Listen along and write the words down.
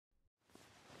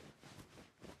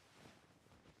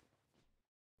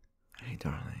Hey,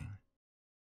 darling.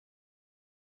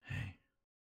 Hey.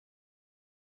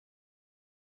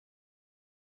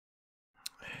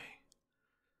 Hey.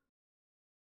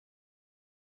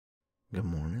 Good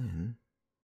morning.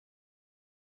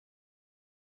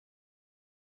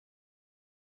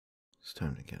 It's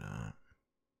time to get up.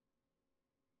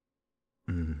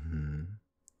 Mm-hmm.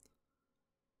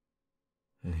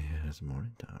 Yeah, it's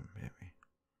morning time, baby.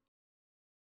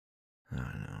 I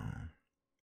know.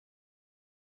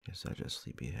 You're such a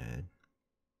sleepyhead.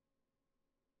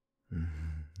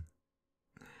 Mm-hmm.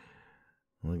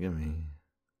 Look at me.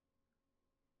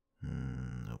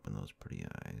 Open those pretty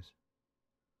eyes.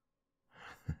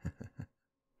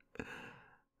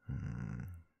 mm,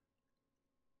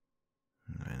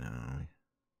 I know.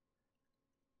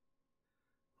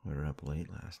 We were up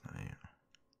late last night.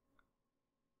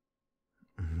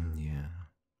 Yeah.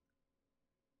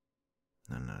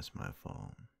 No, it's my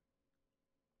fault.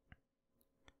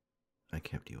 I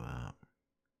kept you up.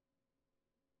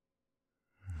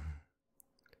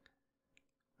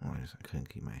 Well, I couldn't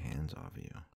keep my hands off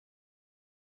you.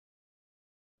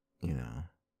 You know?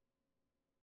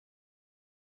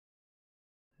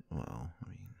 Well, I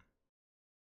mean,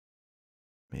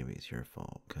 maybe it's your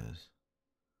fault, because,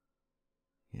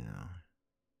 you know,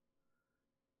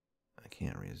 I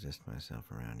can't resist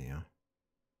myself around you.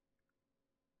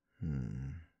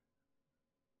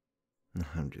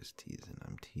 I'm just teasing.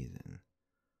 I'm teasing.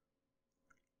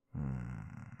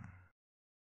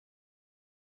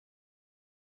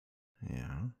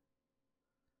 Yeah?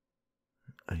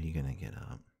 Are you gonna get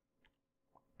up?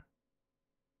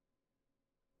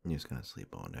 You're just gonna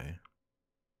sleep all day?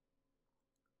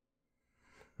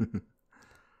 No,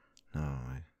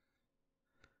 I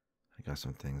got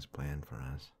some things planned for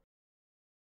us.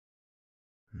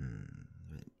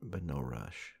 But no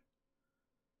rush.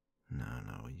 No,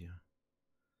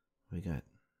 we got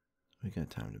we got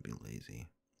time to be lazy.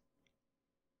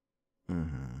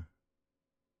 Mm-hmm.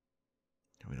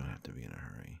 We don't have to be in a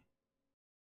hurry.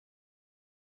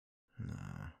 No,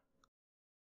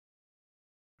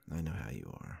 I know how you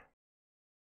are.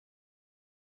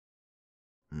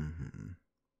 Mm-hmm.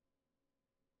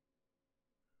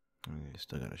 You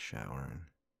still gotta shower and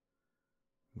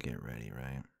get ready,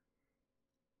 right?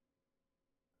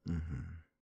 Mm-hmm.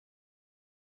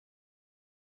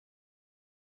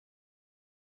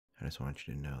 I just want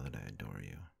you to know that I adore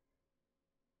you.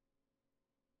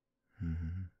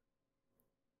 Mm-hmm.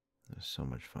 It was so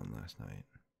much fun last night.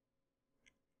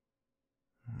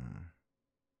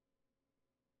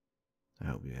 I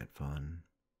hope you had fun.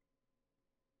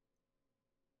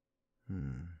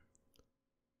 Hmm.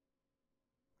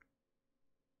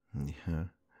 Yeah.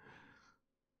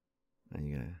 Are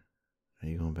you gonna? Are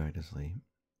you going back to sleep?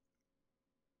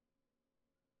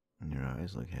 And your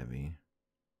eyes look heavy.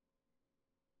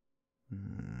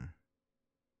 Hmm.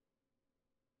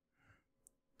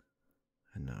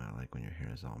 I know. I like when your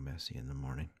hair is all messy in the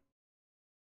morning.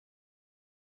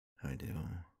 I do.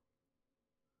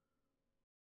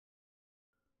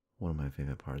 One of my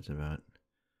favorite parts about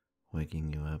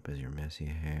waking you up is your messy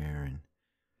hair and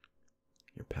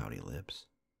your pouty lips.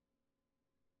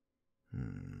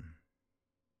 Hmm.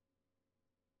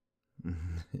 No,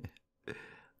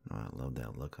 I love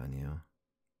that look on you.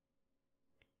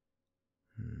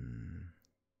 Hmm.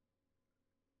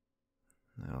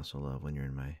 I also love when you're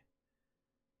in my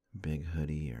big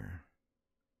hoodie or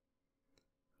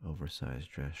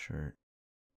oversized dress shirt.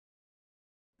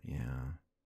 Yeah.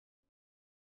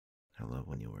 I love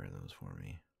when you wear those for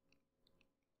me.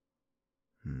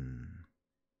 It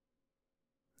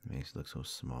makes you look so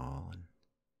small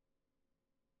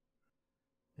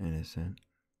and innocent.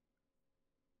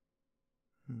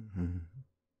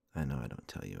 I know I don't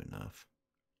tell you enough.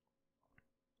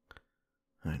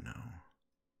 I know.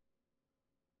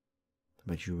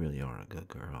 But you really are a good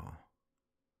girl.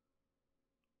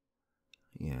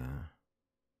 Yeah.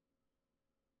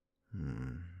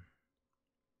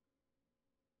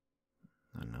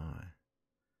 I know.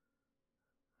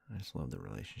 I just love the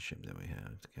relationship that we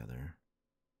have together.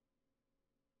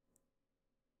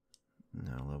 And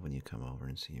I love when you come over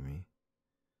and see me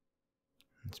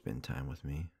and spend time with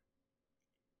me.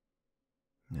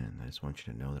 And I just want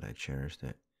you to know that I cherish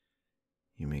that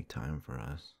you make time for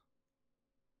us.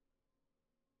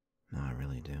 No, I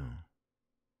really do.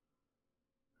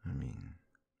 I mean,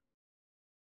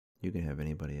 you could have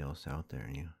anybody else out there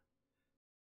and you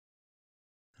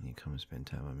come and spend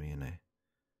time with me, and I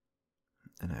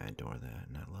adore that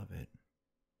and I love it.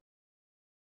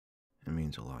 It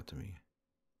means a lot to me.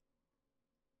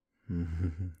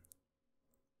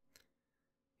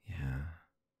 Yeah.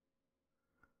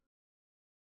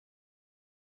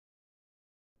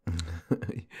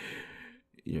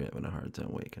 You're having a hard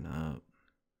time waking up.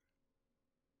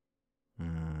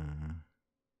 Mm,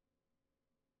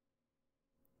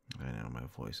 I know my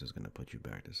voice is going to put you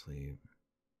back to sleep.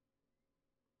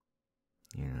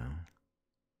 You know?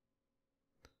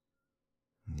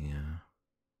 Yeah.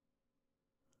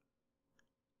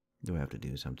 Do I have to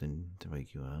do something to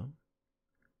wake you up?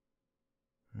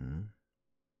 Hmm?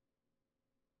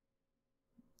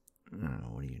 I don't know,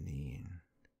 what do you need?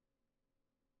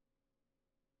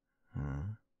 Huh?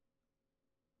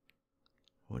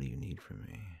 What do you need from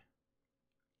me?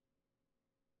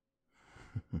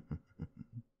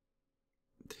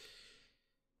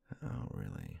 Oh,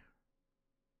 really?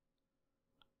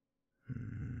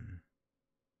 Hmm.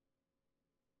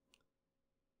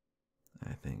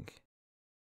 I think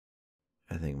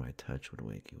I think my touch would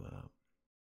wake you up.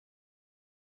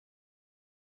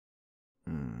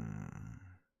 Hmm.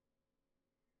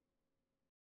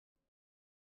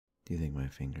 Do you think my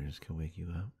fingers can wake you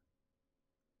up?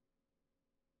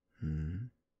 Hmm.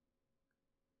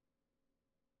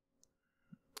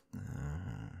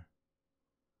 Uh,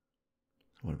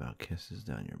 what about kisses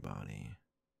down your body?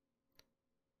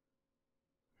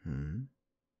 Hmm.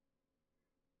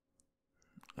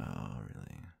 Oh,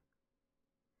 really?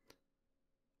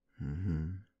 Hmm.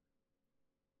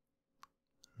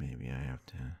 Maybe I have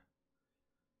to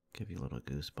give you little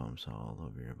goosebumps all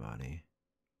over your body.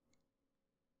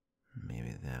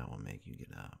 Maybe that will make you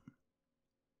get up.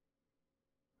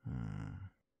 Hmm.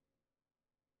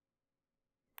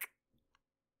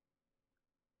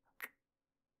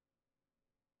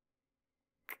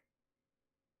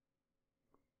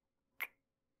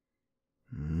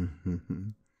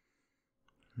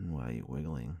 Why are you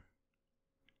wiggling?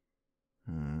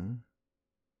 Hmm.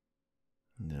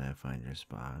 Did I find your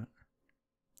spot?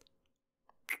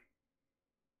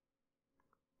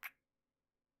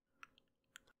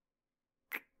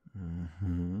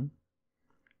 Hmm.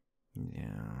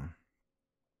 Yeah.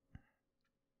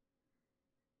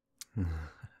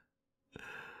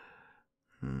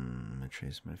 I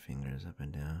trace my fingers up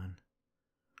and down.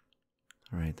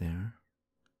 Right there.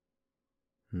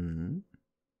 Hmm.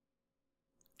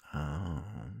 Oh.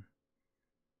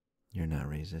 You're not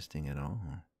resisting at all.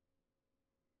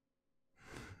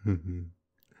 You're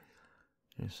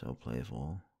so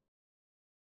playful.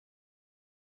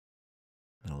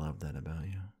 I love that about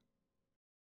you.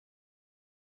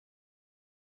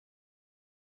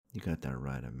 You got that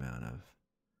right amount of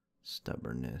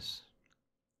stubbornness,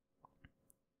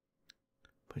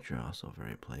 but you're also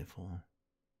very playful.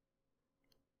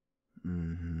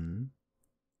 Mm-hmm.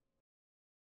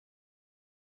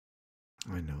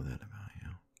 I know that about you.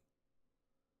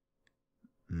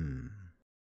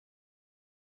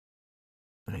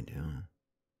 I do.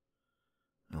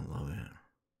 I love it.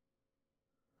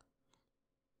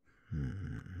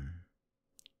 Hmm.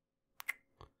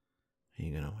 Are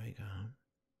you gonna wake up?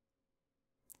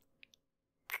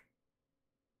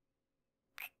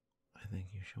 I think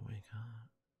you should wake up.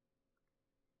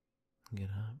 Get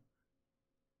up.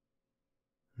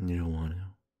 You don't want to.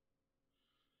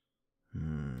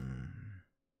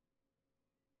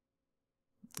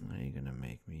 Are you gonna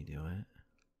make me do it?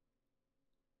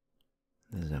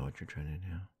 Is that what you're trying to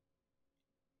do?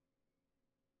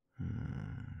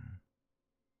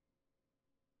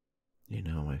 You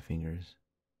know, my fingers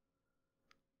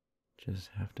just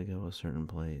have to go a certain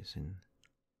place and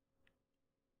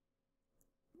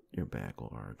your back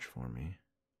will arch for me.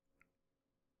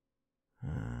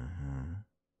 Uh-huh.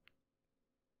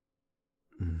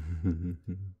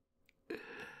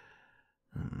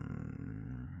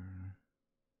 um,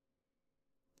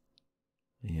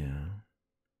 yeah.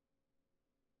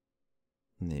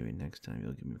 Maybe next time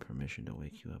you'll give me permission to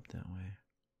wake you up that way.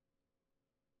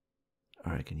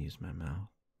 Or I can use my mouth.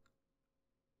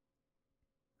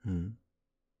 Hmm?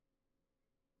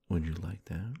 Would you like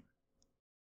that?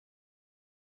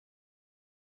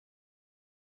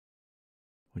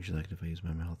 Would you like if I use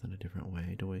my mouth in a different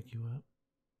way to wake you up?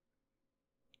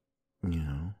 You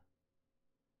know?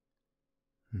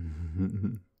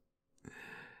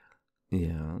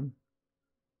 Yeah.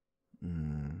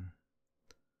 Mm.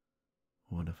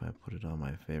 What if I put it on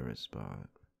my favorite spot?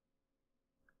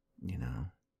 You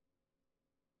know?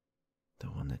 The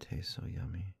one that tastes so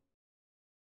yummy.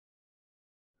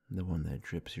 The one that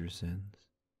drips your sins.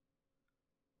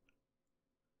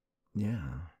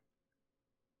 Yeah.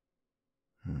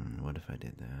 What if I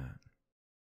did that?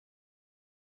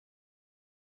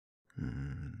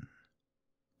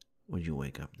 Would you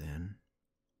wake up then?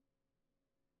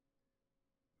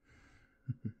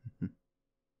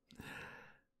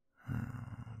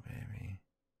 Oh, baby.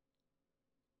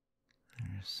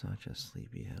 You're You're such a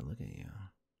sleepyhead. Look at you.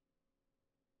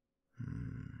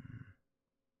 Hmm.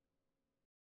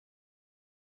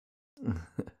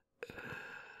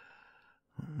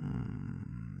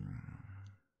 Hmm.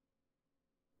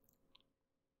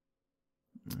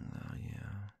 Oh,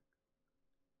 yeah.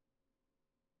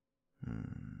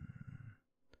 Hmm.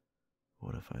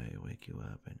 What if I wake you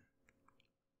up and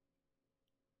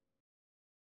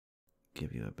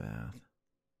give you a bath?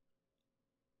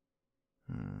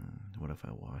 What if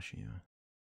I wash you?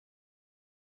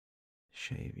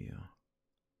 Shave you?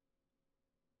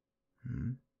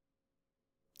 Hmm?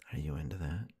 Are you into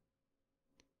that?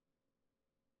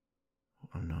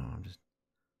 Oh no, I'm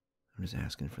just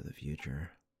asking for the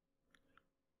future.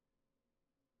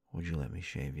 Would you let me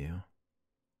shave you?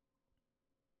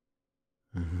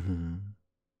 Mm-hmm.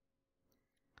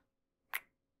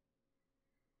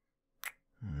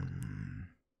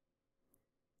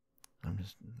 I'm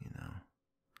just,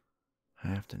 I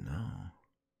have to know.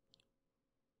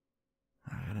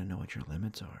 I gotta know what your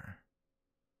limits are.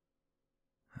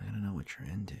 I gotta know what you're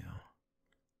into.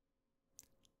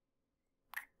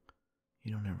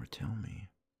 You don't ever tell me.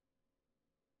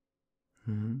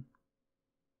 Hmm?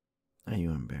 Are you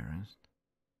embarrassed?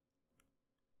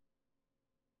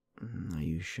 Are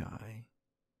you shy?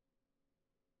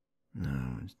 No,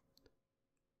 I'm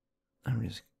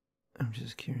just, I'm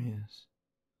just curious.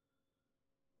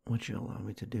 What you allow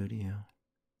me to do to you?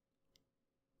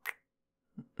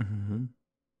 Mm-hmm.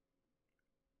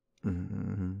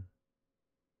 Mm-hmm.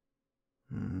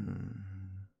 Mm-hmm.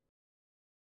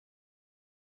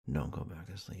 Don't go back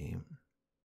to sleep.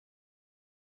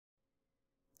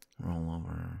 Roll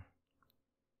over.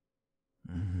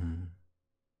 Mm-hmm.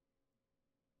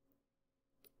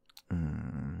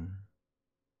 Mm-hmm.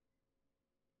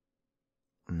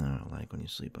 No, I like when you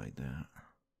sleep like that.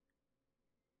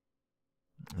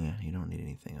 Yeah, you don't need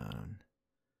anything on.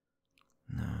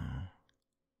 No.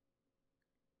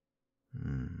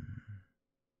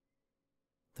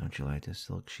 Don't you like the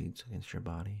silk sheets against your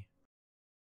body?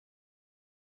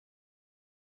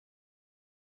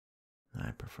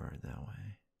 I prefer it that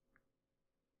way.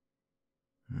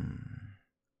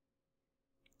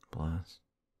 Plus,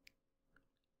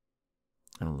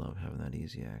 I love having that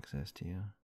easy access to you.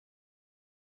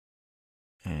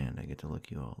 And I get to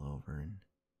look you all over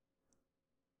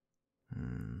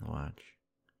and watch.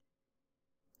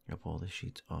 You'll pull the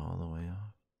sheets all the way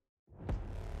off.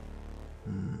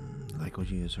 Like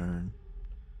what you just heard?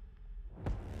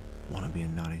 Want to be a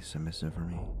naughty submissive for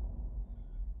me?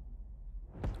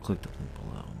 Click the link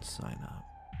below and sign up.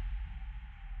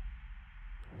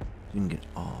 You can get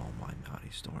all my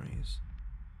naughty stories.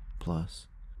 Plus,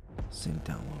 sync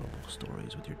downloadable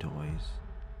stories with your toys.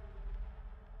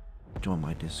 Join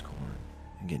my Discord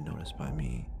and get noticed by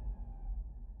me.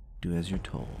 Do as you're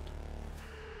told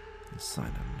and sign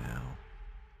up now.